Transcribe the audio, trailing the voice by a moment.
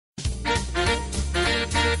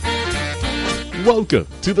Welcome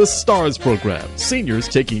to the STARS program, seniors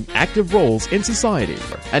taking active roles in society.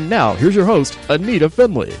 And now, here's your host, Anita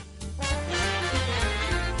Finley.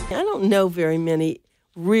 I don't know very many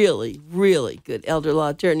really good elder law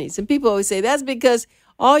attorneys. And people always say, that's because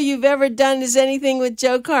all you've ever done is anything with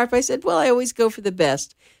Joe Karp. I said, well, I always go for the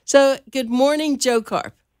best. So, good morning, Joe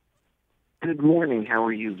Karp. Good morning. How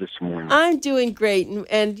are you this morning? I'm doing great.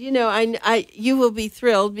 And you know, you will be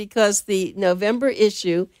thrilled because the November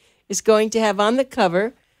issue is going to have on the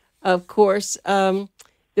cover, of course, the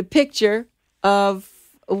picture of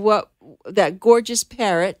that gorgeous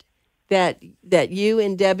parrot that you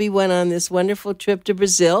and Debbie went on this wonderful trip to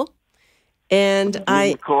Brazil. And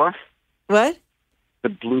macaw? What? The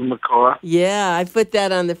blue macaw? Yeah, I put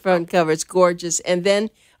that on the front cover. It's gorgeous. And then,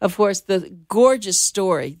 of course, the gorgeous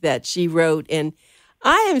story that she wrote. And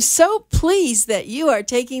I am so pleased that you are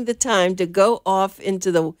taking the time to go off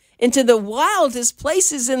into the wildest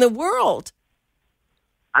places in the world.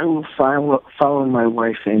 I will follow my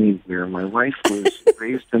wife anywhere. My wife was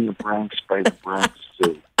raised in the Bronx by the Bronx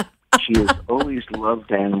Zoo. She has always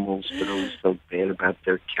loved animals, but always felt bad about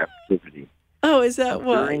their captivity. Oh, is that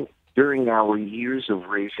why? During our years of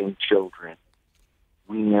raising children,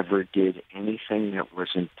 we never did anything that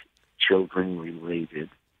wasn't children-related,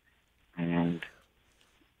 and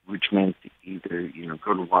which meant either,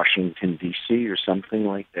 go to Washington, D.C. or something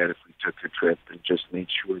like that if we took a trip, and just made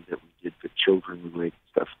sure that we did the children-related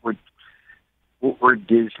stuff, or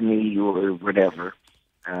Disney or whatever.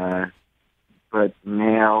 But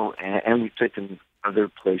now, and we took them other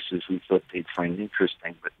places we thought they'd find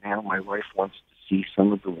interesting, but now my wife wants to see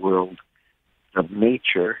some of the world of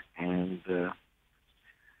nature, and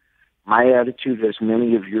my attitude, as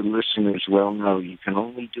many of your listeners well know, you can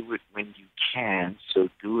only do it when you can, so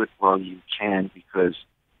do it while you can, because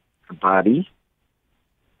the body,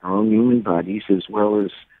 our own human bodies, as well as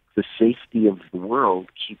the safety of the world,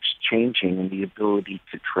 keeps changing, and the ability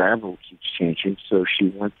to travel keeps changing. So she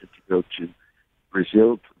wanted to go to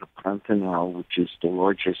Brazil, to the Pantanal, which is the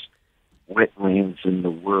largest wetlands in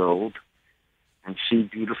the world, and see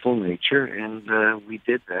beautiful nature, and we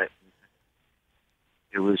did that.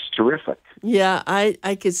 It was terrific. Yeah,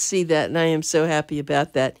 I could see that, and I am so happy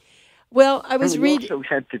about that. Well, I was reading. We also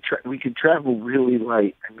had to we could travel really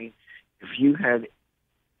light. I mean, if you had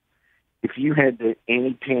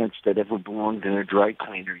any pants that ever belonged in a dry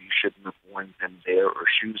cleaner, you shouldn't have worn them there, or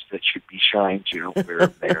shoes that should be shined, you don't wear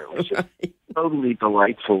them there. It was Right. Totally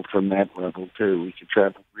delightful from that level, too. We could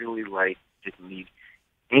travel really light, didn't need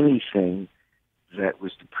anything that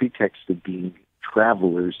was the pretext of being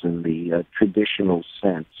travelers in the traditional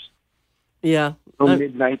sense. Yeah. No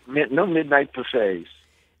midnight buffets.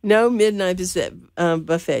 No midnight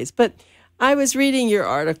buffets. But I was reading your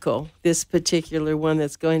article, this particular one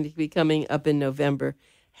that's going to be coming up in November.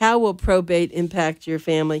 How will probate impact your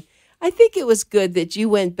family? I think it was good that you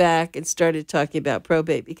went back and started talking about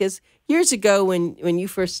probate, because years ago when you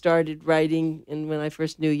first started writing and when I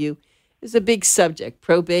first knew you, it was a big subject.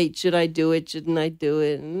 Probate, should I do it? Shouldn't I do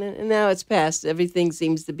it? And now it's passed. Everything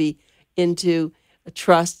seems to be into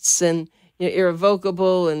trusts and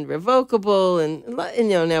irrevocable and revocable and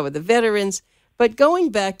now with the veterans. But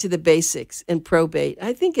going back to the basics and probate,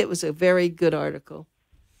 I think it was a very good article.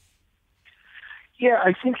 Yeah,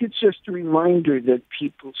 I think it's just a reminder that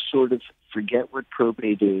people sort of forget what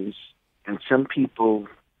probate is, and some people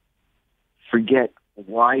forget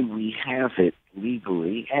why we have it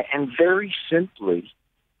legally. And very simply,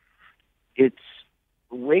 it's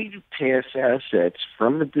a way to pass assets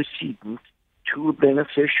from a decedent to a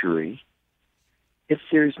beneficiary if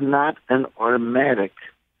there's not an automatic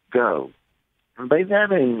go. And by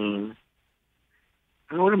that I mean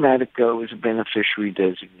an automatic go is a beneficiary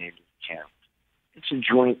designated account. It's a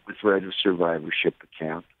joint with right of survivorship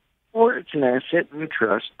account, or it's an asset in a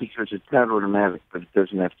trust because it's not automatic, but it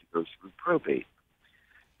doesn't have to go through probate.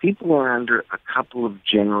 People are under a couple of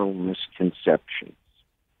general misconceptions.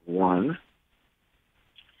 One,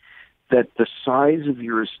 that the size of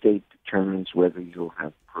your estate determines whether you'll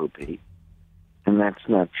have probate, and that's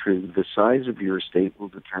not true. The size of your estate will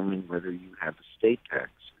determine whether you have estate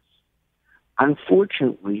taxes.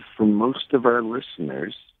 Unfortunately, for most of our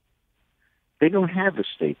listeners, they don't have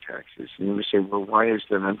estate taxes. And you say, well, why is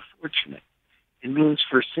that unfortunate? It means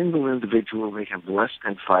for a single individual, they have less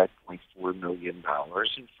than $5.4 million,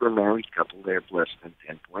 and for a married couple, they have less than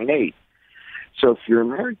 $10.8 million. So if you're a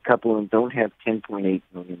married couple and don't have $10.8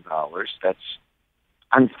 million, that's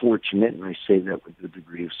unfortunate, and I say that with a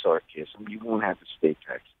degree of sarcasm. You won't have estate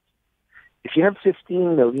taxes. If you have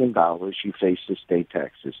 $15 million, you face estate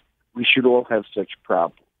taxes. We should all have such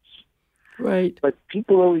problems. Right. But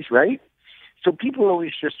people always, right? So people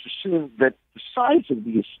always just assume that the size of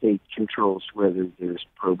the estate controls whether there's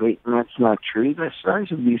probate, and that's not true. The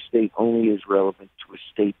size of the estate only is relevant to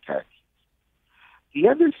estate taxes. The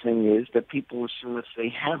other thing is that people assume if they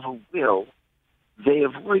have a will, they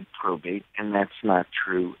avoid probate, and that's not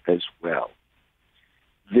true as well.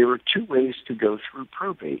 There are two ways to go through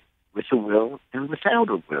probate, with a will and without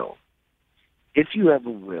a will. If you have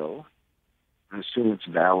a will, and assume it's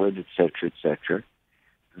valid, et cetera,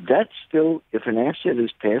 that's still, if an asset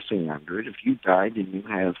is passing under it, if you died and you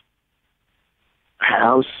have a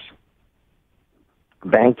house, a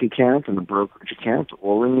bank account, and a brokerage account,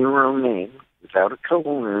 all in your own name, without a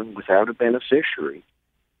co-owner, without a beneficiary,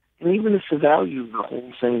 and even if the value of the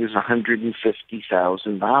whole thing is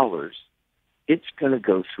 $150,000, it's going to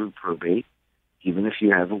go through probate, even if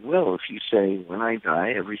you have a will. If you say, when I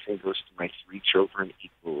die, everything goes to my three children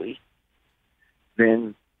equally,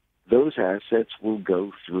 then those assets will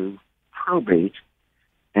go through probate.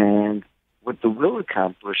 And what the will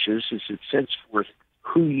accomplishes is it sets forth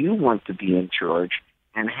who you want to be in charge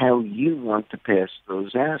and how you want to pass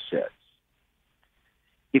those assets.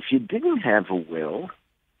 If you didn't have a will,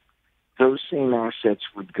 those same assets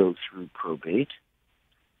would go through probate,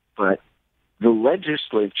 but the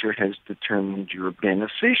legislature has determined your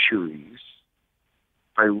beneficiaries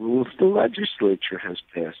by rules the legislature has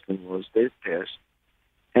passed and laws they've passed,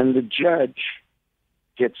 and the judge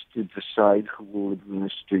gets to decide who will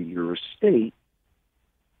administer your estate.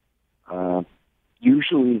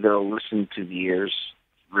 Usually they'll listen to the heir's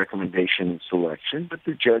recommendation and selection, but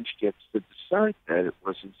the judge gets to decide that. It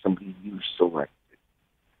wasn't somebody you selected.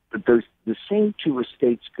 But the same two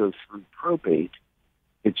estates go through probate.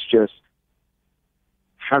 It's just,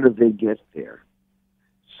 how do they get there?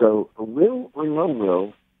 So a will or no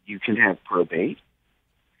will, you can have probate.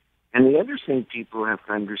 And the other thing people have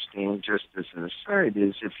to understand, just as an aside,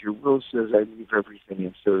 is if your will says, I leave everything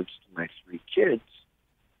in thirds to my three kids,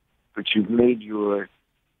 but you've made your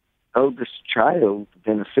eldest child the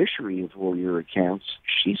beneficiary of all your accounts,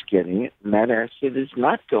 she's getting it, and that asset is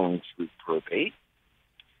not going through probate,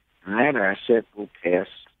 and that asset will pass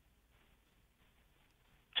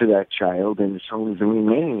to that child, and it's only the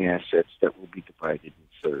remaining assets that will be divided in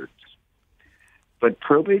thirds. But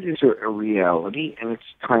probate is a reality, and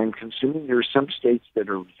it's time-consuming. There are some states that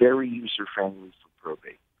are very user-friendly for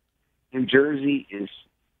probate. New Jersey is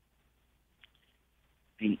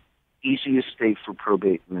the easiest state for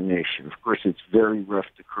probate in the nation. Of course, it's very rough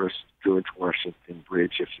to cross the George Washington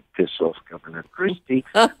Bridge if you piss off Governor Christie,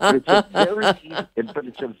 but it's a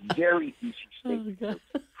very easy state for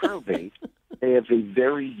probate. They have a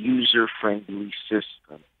very user-friendly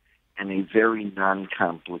system and a very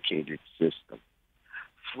non-complicated system.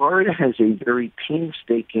 Florida has a very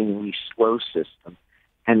painstakingly slow system,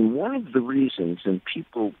 and one of the reasons, and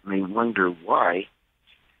people may wonder why,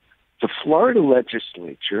 the Florida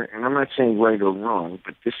legislature, and I'm not saying right or wrong,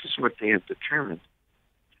 but this is what they have determined.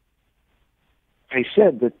 They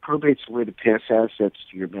said that probate's a way to pass assets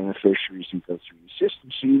to your beneficiaries and go through your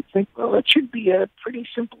system. So you'd think, well, that should be a pretty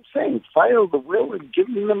simple thing. File the will and give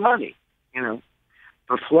them the money, you know.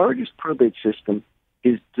 But Florida's probate system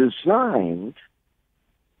is designed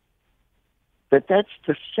that's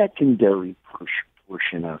the secondary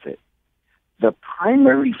portion of it. The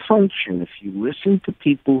primary function, if you listen to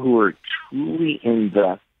people who are truly in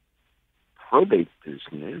the probate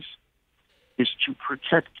business, is to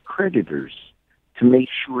protect creditors, to make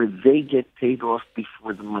sure they get paid off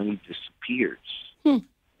before the money disappears.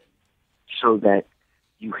 So that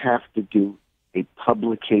you have to do a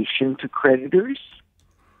publication to creditors,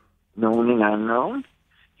 known and unknown.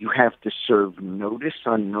 You have to serve notice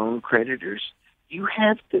on known creditors. You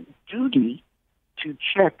have the duty to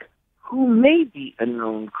check who may be a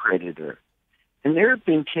known creditor. And there have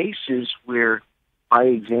been cases where, by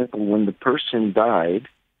example, when the person died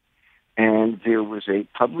and there was a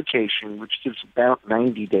publication, which gives about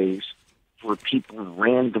 90 days for people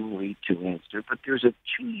randomly to answer, but there's a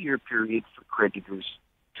 2-year period for creditors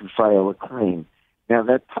to file a claim. Now,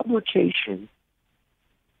 that publication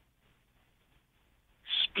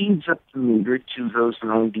speeds up the meter to those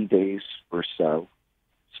 90 days or so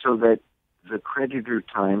that the creditor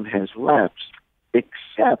time has lapsed,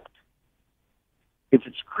 except if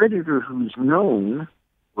it's a creditor who's known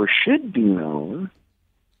or should be known,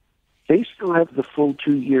 they still have the full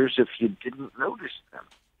 2 years if you didn't notice them.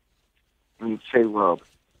 And you'd say, well,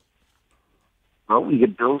 we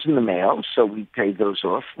get bills in the mail, so we pay those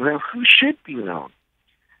off. Well, who should be known?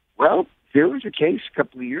 Well, there was a case a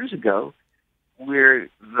couple of years ago where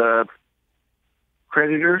the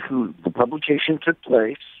creditor who the publication took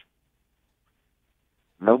place,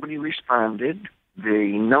 nobody responded.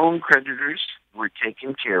 The known creditors were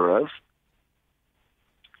taken care of,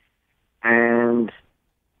 and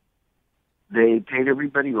they paid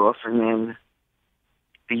everybody off, and then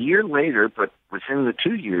a year later, but within the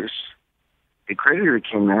 2 years, a creditor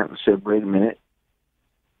came out and said, wait a minute,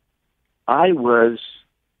 I was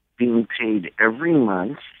being paid every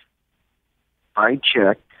month by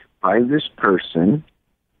check by this person,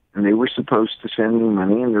 and they were supposed to send me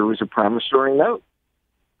money, and there was a promissory note.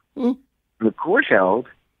 Mm. And the court held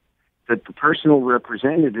that the personal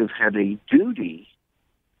representative had a duty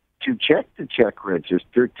to check the check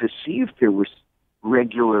register to see if there was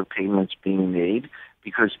regular payments being made,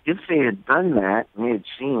 because if they had done that and they had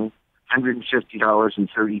seen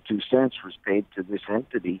 $150.32 was paid to this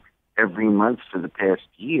entity every month for the past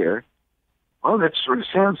year, well, that sort of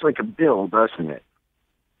sounds like a bill, doesn't it?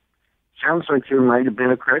 Sounds like there might have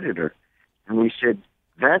been a creditor. And we said,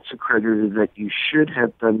 that's a creditor that you should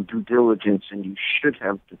have done due diligence and you should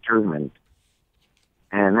have determined.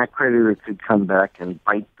 And that creditor could come back and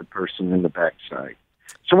bite the person in the backside.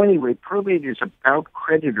 So anyway, probate is about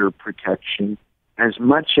creditor protection as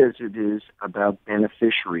much as it is about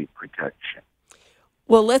beneficiary protection.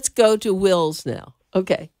 Well, let's go to wills now.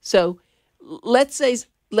 Okay, so let's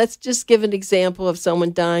just give an example of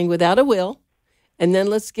someone dying without a will, and then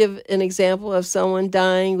let's give an example of someone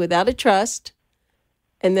dying without a trust,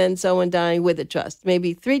 and then someone dying with a trust.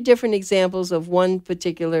 Maybe 3 different examples of one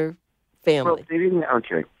particular family. Well, they didn't.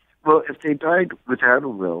 Okay. Well, if they died without a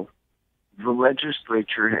will, the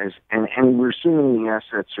legislature has, and we're assuming the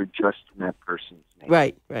assets are just in that person's name.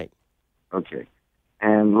 Right, right. Okay.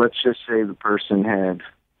 And let's just say the person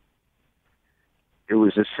it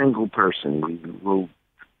was a single person.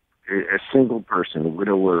 A single person, a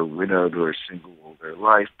widow or a widowed or a single all their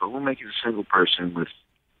life, but we'll make it a single person with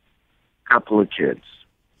a couple of kids.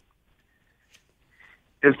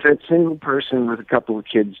 If that single person with a couple of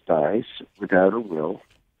kids dies without a will,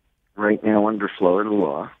 right now under Florida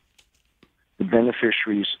law, the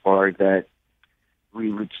beneficiaries are that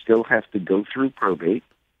we would still have to go through probate.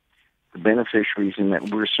 The beneficiaries in that,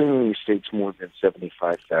 we're assuming the estate's more than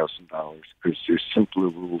 $75,000 because there's simpler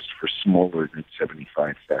rules for smaller than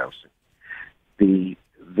 $75,000.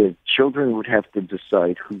 The children would have to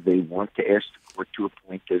decide who they want to ask the court to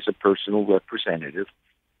appoint as a personal representative,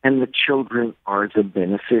 and the children are the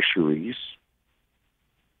beneficiaries.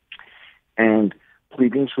 And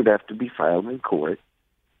pleadings would have to be filed in court,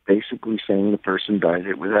 basically saying the person died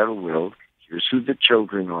without a will. Here's who the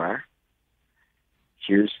children are.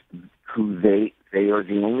 Here's who they are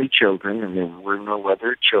the only children, and there were no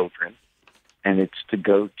other children. And it's to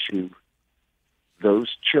go to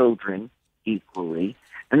those children equally,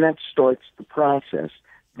 and that starts the process.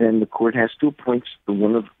 Then the court has to appoint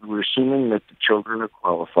we're assuming that the children are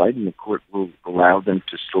qualified, and the court will allow them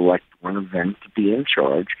to select one of them to be in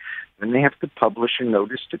charge. Then they have to publish a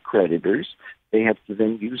notice to creditors. They have to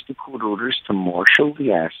then use the court orders to marshal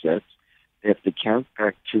the assets. They have to count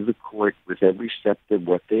back to the court with every step of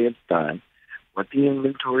what they have done, what the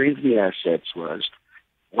inventory of the assets was,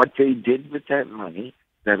 what they did with that money,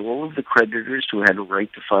 that all of the creditors who had a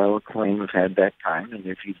right to file a claim have had that time, and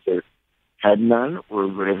if either had none or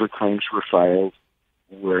whatever claims were filed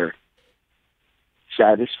were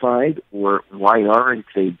satisfied, or why aren't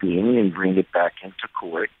they being, and bring it back into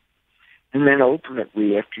court. And then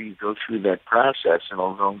ultimately, after you go through that process, and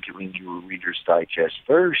although I'm giving you a Reader's Digest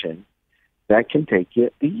version, that can take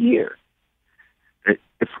you a year.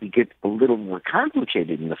 If we get a little more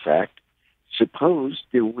complicated in the fact, suppose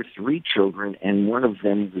there were 3 children and one of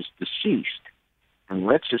them was deceased. And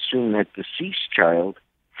let's assume that deceased child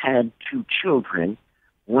had 2 children,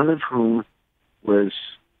 one of whom was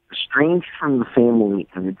estranged from the family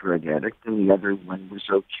and a drug addict, and the other one was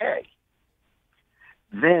okay.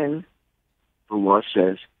 Then the law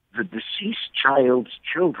says the deceased child's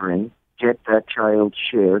children get that child's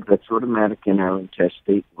share. That's automatic in our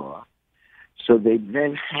intestate law. So they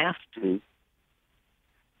then have to,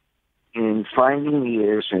 in finding the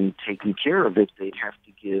heirs and taking care of it, they'd have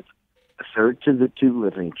to give 1/3 to the 2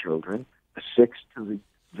 living children, 1/6 to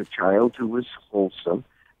the child who was wholesome.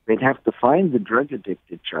 They'd have to find the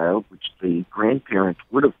drug-addicted child, which the grandparent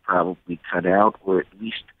would have probably cut out, or at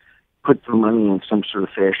least put the money in some sort of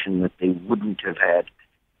fashion that they wouldn't have had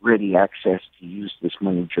ready access to use this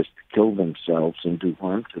money just to kill themselves and do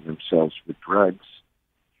harm to themselves with drugs.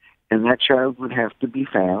 And that child would have to be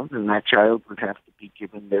found, and that child would have to be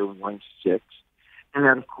given their 1/6. And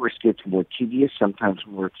that, of course, gets more tedious, sometimes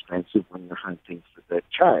more expensive when you're hunting for that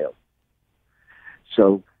child.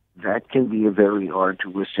 So that can be a very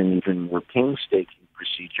arduous and even more painstaking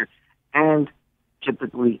procedure. And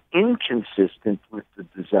typically inconsistent with the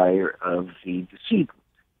desire of the decedent.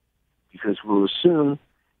 Because we'll assume,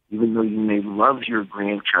 even though you may love your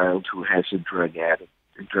grandchild who has a drug addict,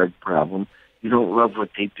 a drug problem, you don't love what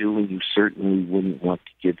they do, and you certainly wouldn't want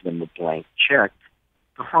to give them a blank check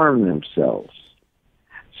to harm themselves.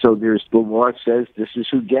 So there's the law says this is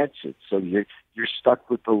who gets it. So you're stuck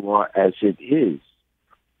with the law as it is.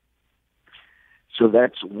 So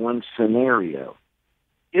that's one scenario.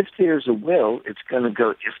 If there's a will, it's going to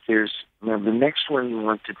go, now the next one you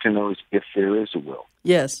wanted to know is if there is a will.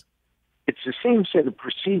 Yes. It's the same set of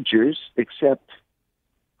procedures, except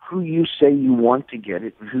who you say you want to get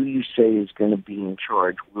it and who you say is going to be in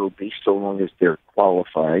charge will be, so long as they're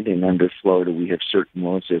qualified. And under Florida, we have certain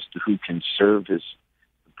laws as to who can serve as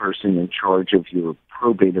the person in charge of your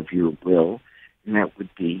probate of your will. And that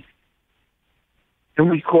would be, and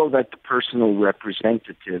we call that the personal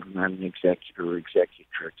representative, not an executor or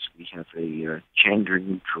executrix. We have a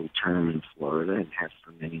gender-neutral term in Florida and have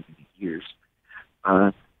for many, many years.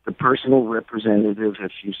 The personal representative,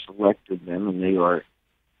 if you selected them, and they are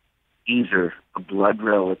either a blood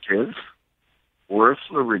relative or a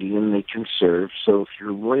Floridian, they can serve. So if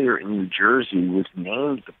your lawyer in New Jersey was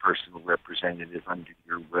named the personal representative under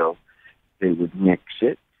your will, they would mix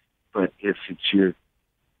it. But if it's your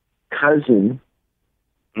cousin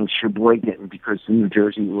in Sheboygan, because the New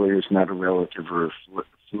Jersey lawyer is not a relative or a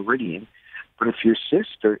Floridian, but if your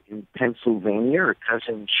sister in Pennsylvania or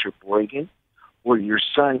cousin in Sheboygan, or your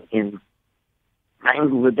son in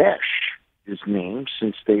Bangladesh is named,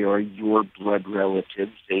 since they are your blood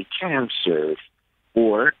relatives, they can serve.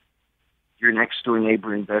 Or your next-door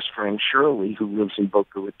neighbor and best friend, Shirley, who lives in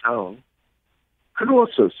Boca Raton, could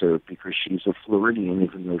also serve because she's a Floridian,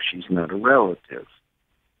 even though she's not a relative.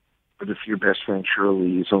 But if your best friend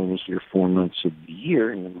Shirley is only here 4 months of the year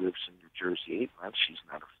and lives in New Jersey 8 months, she's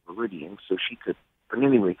not a Floridian, so she could. But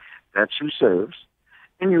anyway, that's who serves.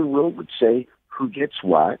 And your will would say who gets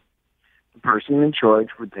what. The person in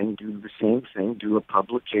charge would then do the same thing, do a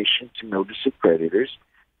publication to notice of creditors.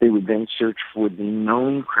 They would then search for the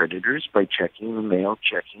known creditors by checking the mail,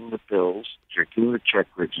 checking the bills, checking the check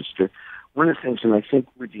register. One of the things, and I think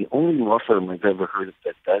we're the only law firm I've ever heard of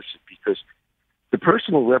that does it, because the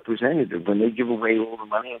personal representative, when they give away all the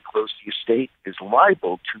money and close the estate, is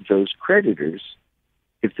liable to those creditors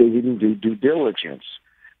if they didn't do due diligence.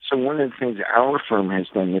 So one of the things our firm has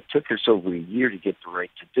done, it took us over a year to get the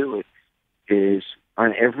right to do it, is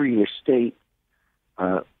on every estate,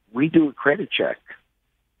 we do a credit check.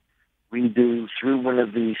 We do, through one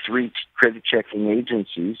of the 3 credit checking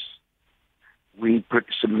agencies, we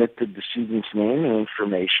submit the decedent's name and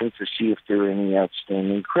information to see if there are any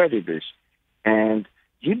outstanding creditors. And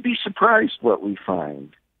you'd be surprised what we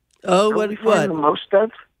find. Oh, what? we find the most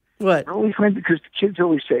of? What? We find, because the kids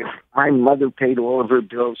always say, my mother paid all of her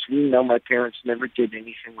bills. You know, my parents never did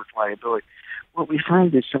anything with liability. What we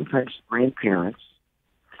find is sometimes grandparents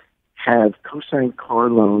have co-signed car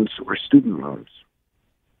loans or student loans.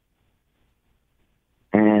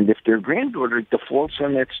 And if their granddaughter defaults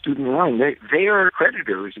on that student loan, they are a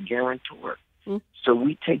creditor as a guarantor. So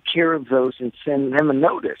we take care of those and send them a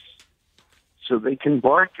notice so they can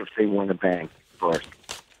bark if they want to bark,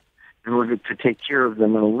 in order to take care of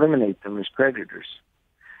them and eliminate them as creditors.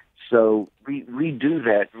 So we do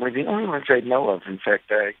that. We're the only ones I know of. In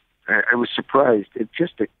fact, I was surprised. It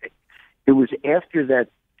was after that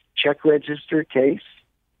check register case,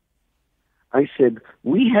 I said,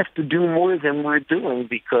 we have to do more than we're doing,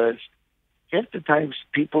 because half the times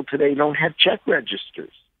people today don't have check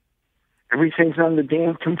registers. Everything's on the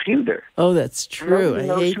damn computer. Oh, that's true. I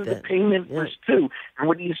hate who that. The payment was to. And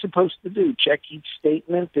what are you supposed to do? Check each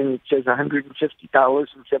statement, and it says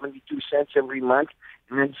 $150.72 every month,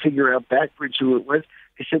 and then figure out backwards who it was.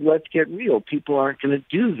 I said, let's get real. People aren't going to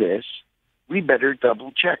do this. We better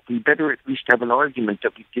double check. We better at least have an argument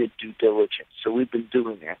that we did due diligence. So we've been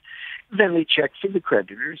doing that. Then they check for the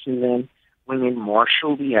creditors, and then when they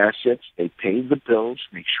marshal the assets, they pay the bills,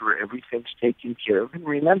 make sure everything's taken care of. And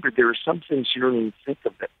remember, there are some things you don't even think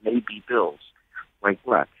of that may be bills. Like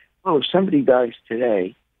what? Well, if somebody dies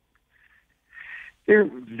today, there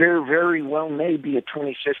very well may be a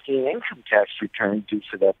 2015 income tax return due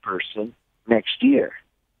for that person next year.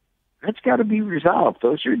 That's got to be resolved.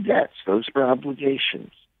 Those are debts. Those are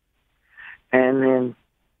obligations. And then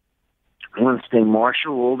once they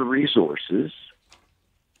marshal all the resources,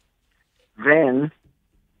 then,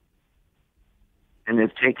 and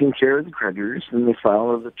they've taken care of the creditors, and they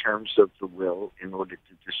follow the terms of the will in order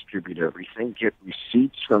to distribute everything, get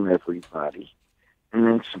receipts from everybody, and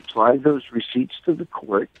then supply those receipts to the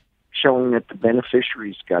court, showing that the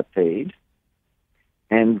beneficiaries got paid.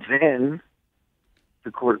 And then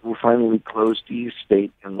the court will finally close the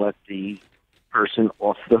estate and let the person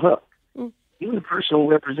off the hook. Even the personal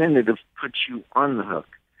representative puts you on the hook.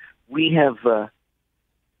 We have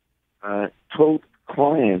told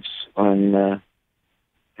clients on,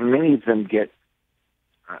 and many of them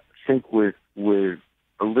think we're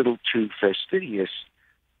a little too fastidious,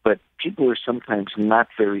 but people are sometimes not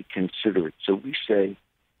very considerate. So we say,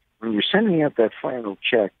 when you're sending out that final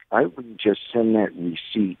check, I wouldn't just send that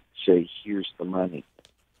receipt, say, here's the money.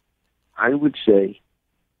 I would say,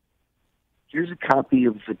 here's a copy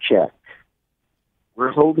of the check.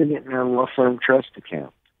 We're holding it in our law firm trust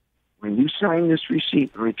account. When you sign this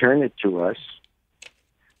receipt and return it to us,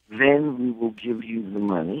 then we will give you the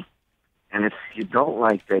money. And if you don't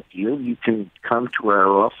like that deal, you can come to our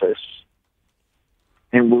office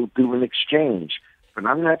and we'll do an exchange. But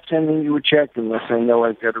I'm not sending you a check unless I know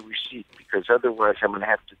I've got a receipt, because otherwise I'm going to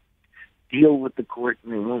have to deal with the court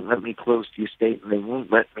and they won't let me close the estate and they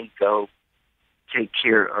won't let me go take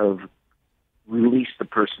care of, release the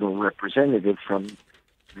personal representative from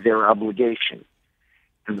their obligation.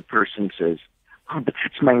 And the person says, oh, but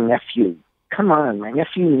that's my nephew. Come on, my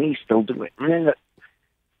nephew and niece, they'll do it. And then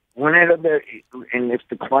and if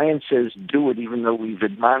the client says do it, even though we've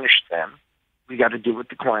admonished them, we got to do what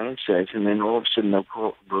the client says. And then all of a sudden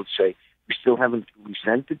they'll say, we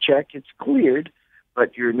sent the check, it's cleared,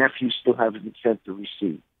 but your nephew still hasn't sent the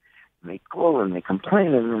receipt. And they call and they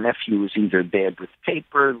complain, and the nephew is either bad with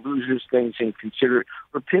paper, loses things inconsiderate,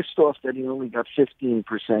 or pissed off that he only got 15%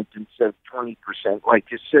 instead of 20%, like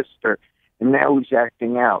his sister, and now he's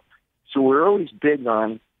acting out. So we're always big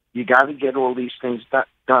on, you got to get all these things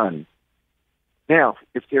done. Now,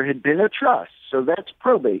 if there had been a trust, so that's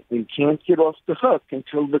probate, you can't get off the hook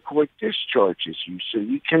until the court discharges you, so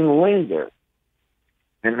you can linger.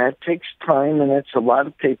 And that takes time, and that's a lot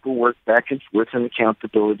of paperwork back and forth and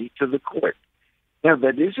accountability to the court. Now,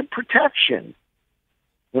 that is a protection.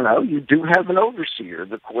 You know, you do have an overseer.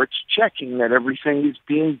 The court's checking that everything is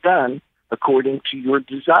being done according to your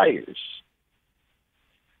desires.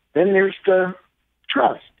 Then there's the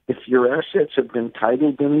trust. If your assets have been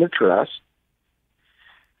titled in the trust,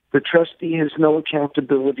 the trustee has no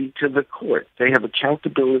accountability to the court. They have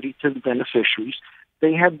accountability to the beneficiaries.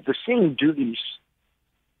 They have the same duties,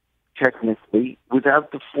 technically,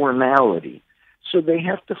 without the formality. So they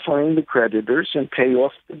have to find the creditors and pay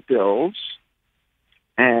off the bills,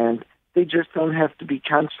 and they just don't have to be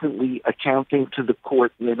constantly accounting to the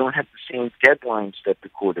court, and they don't have the same deadlines that the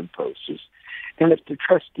court imposes. And if the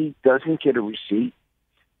trustee doesn't get a receipt,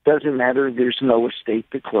 doesn't matter, there's no estate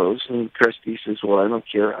to close, and the trustee says, well, I don't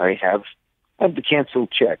care, I have the canceled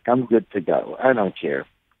check, I'm good to go, I don't care.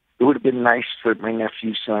 It would have been nice that my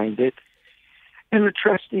nephew signed it. And the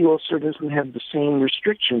trustee also doesn't have the same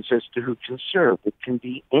restrictions as to who can serve. It can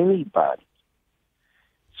be anybody.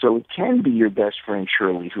 So it can be your best friend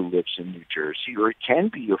Shirley who lives in New Jersey, or it can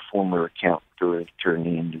be your former accountant or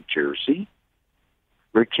attorney in New Jersey,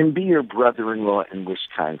 or it can be your brother-in-law in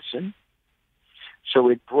Wisconsin. So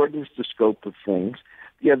it broadens the scope of things.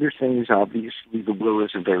 The other thing is, obviously, the will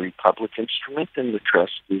is a very public instrument, and the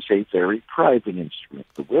trust is a very private instrument.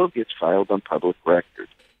 The will gets filed on public record.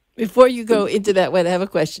 Before you go into that, wait, I have a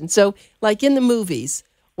question. So, like in the movies,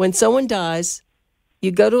 when someone dies,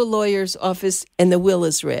 you go to a lawyer's office and the will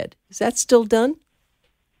is read. Is that still done?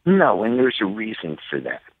 No, and there's a reason for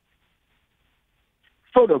that.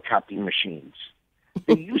 Photocopy machines.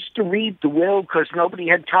 They used to read the will because nobody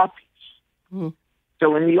had copies. Mm-hmm.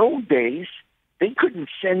 So in the old days, they couldn't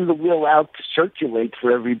send the will out to circulate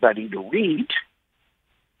for everybody to read,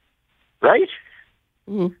 right?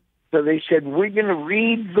 Mm-hmm. So they said, we're going to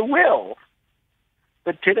read the will.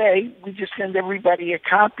 But today, we just send everybody a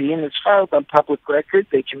copy, and it's filed on public record.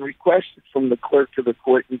 They can request it from the clerk to the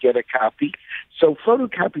court and get a copy. So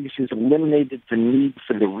photocopies has eliminated the need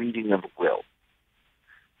for the reading of a will,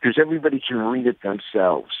 because everybody can read it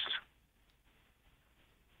themselves.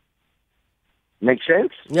 Make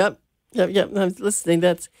sense? Yep. I was listening.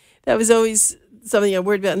 That was always something I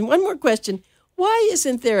worried about. And one more question. Why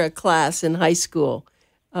isn't there a class in high school?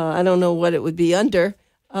 I don't know what it would be under,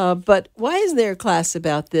 but why isn't there a class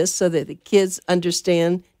about this so that the kids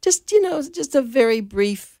understand just a very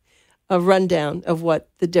brief rundown of what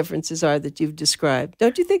the differences are that you've described?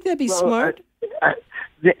 Don't you think that'd be smart?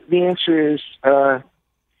 The answer is,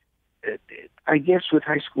 I guess with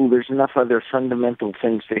high school, there's enough other fundamental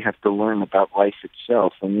things they have to learn about life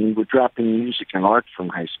itself. I mean, we're dropping music and art from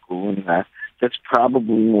high school, and that's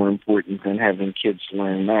probably more important than having kids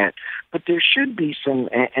learn that. But there should be some,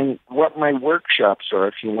 and what my workshops are,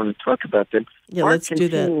 if you want to talk about them, are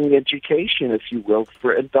continuing education, if you will,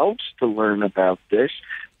 for adults to learn about this,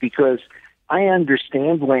 because I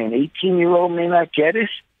understand why an 18-year-old may not get it.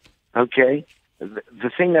 Okay?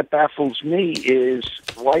 The thing that baffles me is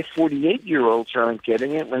why 48-year-olds aren't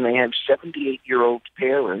getting it when they have 78-year-old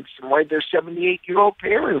parents, and why their 78-year-old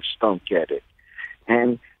parents don't get it.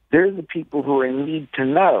 And they're the people who are in need to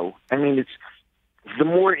know. I mean, it's the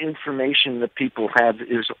more information that people have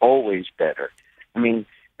is always better. I mean,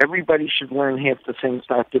 everybody should learn half the things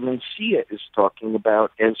Dr. Mencia is talking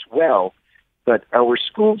about as well. But our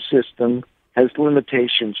school system has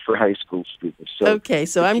limitations for high school students. So okay,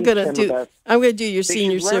 so I'm going to do your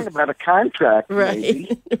senior learn about a contract, right,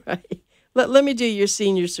 maybe. right. Let me do your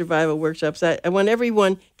senior survival workshops. I want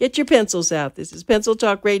everyone, get your pencils out. This is Pencil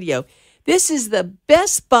Talk Radio. This is the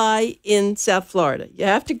Best Buy in South Florida. You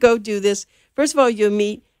have to go do this. First of all, you'll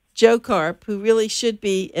meet Joe Karp, who really should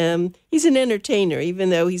be, he's an entertainer, even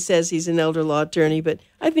though he says he's an elder law attorney, but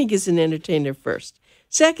I think he's an entertainer first.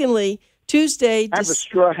 Secondly, Tuesday. I have a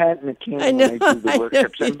straw hat and a can when I do the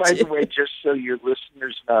workshops. And by the way, just so your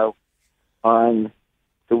listeners know, on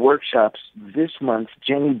the workshops this month,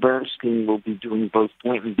 Jenny Bernstein will be doing both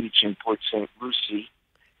Boynton Beach and Port St. Lucie,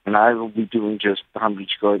 and I will be doing just Palm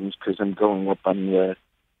Beach Gardens because I'm going up on the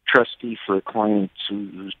trustee for a client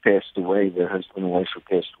who's passed away, their husband and wife who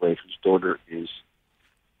passed away, whose daughter is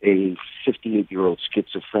a 58-year-old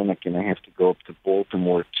schizophrenic, and I have to go up to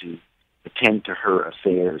Baltimore to attend to her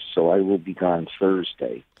affairs, so I will be gone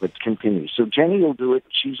Thursday. But continue. So Jenny will do it.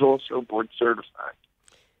 She's also board certified.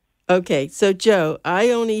 Okay, so Joe,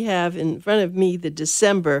 I only have in front of me the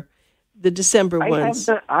December ones.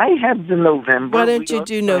 I have the November. Why don't you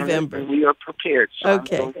do November? We are prepared. So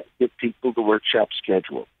okay. I'm going to give people the workshop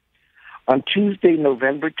schedule. On Tuesday,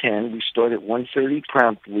 November 10, we start at 1:30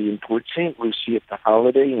 promptly in Port St. Lucie at the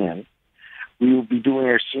Holiday Inn. We will be doing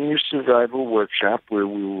our senior survival workshop where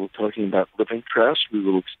we will be talking about living trust. We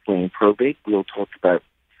will explain probate. We will talk about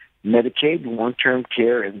Medicaid, long-term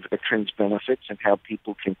care, and veterans benefits and how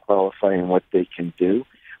people can qualify and what they can do.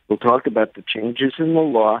 We'll talk about the changes in the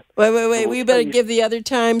law. Wait. We better give the other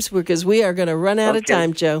times because we are going to run out of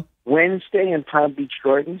time, Joe. Wednesday in Palm Beach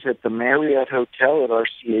Gardens at the Marriott Hotel at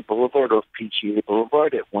RCA Boulevard off PGA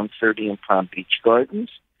Boulevard at 1:30 in Palm Beach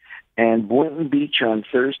Gardens. And Boynton Beach on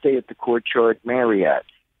Thursday at the Courtyard Marriott.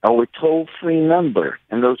 Our toll-free number,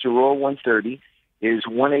 and those are all 1:30, is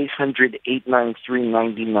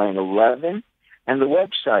 1-800-893-9911. And the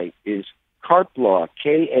website is Karplaw,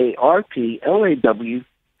 KARPLAW.com.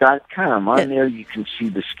 On there you can see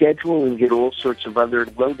the schedule and get all sorts of other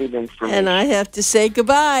loaded information. And I have to say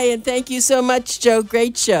goodbye, and thank you so much, Joe.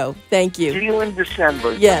 Great show. Thank you. See you in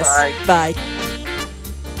December. Yes. Bye. Bye.